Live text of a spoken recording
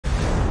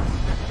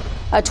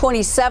A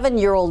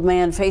 27-year-old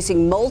man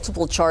facing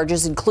multiple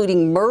charges,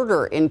 including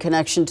murder in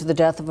connection to the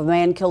death of a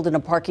man killed in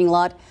a parking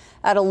lot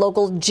at a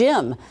local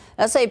gym.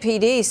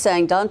 SAPD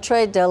saying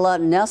Dantre de la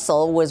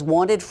Nessel was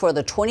wanted for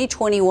the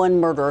 2021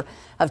 murder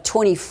of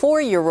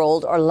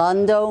 24-year-old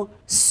Orlando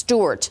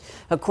Stewart.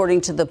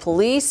 According to the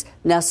police,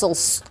 Nessel,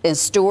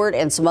 Stewart,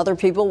 and some other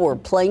people were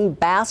playing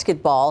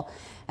basketball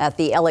at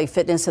the LA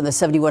Fitness in the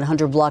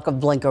 7100 block of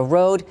Blanco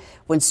Road.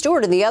 When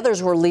Stewart and the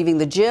others were leaving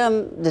the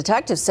gym,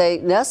 detectives say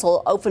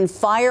Nessel opened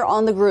fire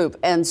on the group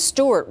and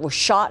Stewart was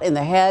shot in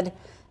the head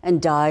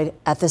and died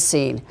at the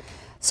scene.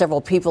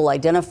 Several people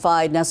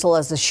identified Nessel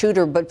as the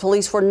shooter, but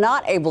police were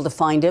not able to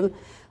find him.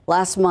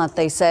 Last month,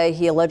 they say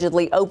he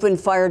allegedly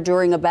opened fire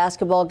during a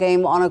basketball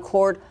game on a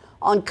court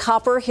on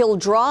Copper Hill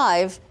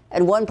Drive,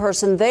 and one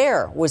person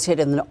there was hit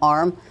in the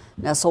arm.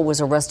 Nessel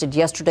was arrested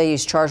yesterday.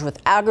 He's charged with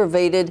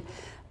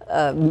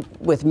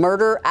with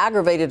murder,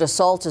 aggravated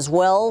assault as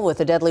well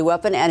with a deadly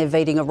weapon, and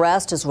evading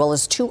arrest, as well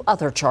as 2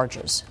 other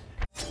charges.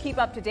 Keep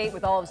up to date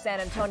with all of San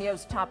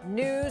Antonio's top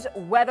news,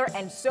 weather,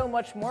 and so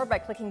much more by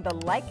clicking the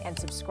like and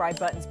subscribe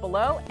buttons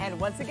below. And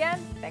once again,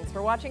 thanks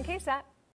for watching KSAT.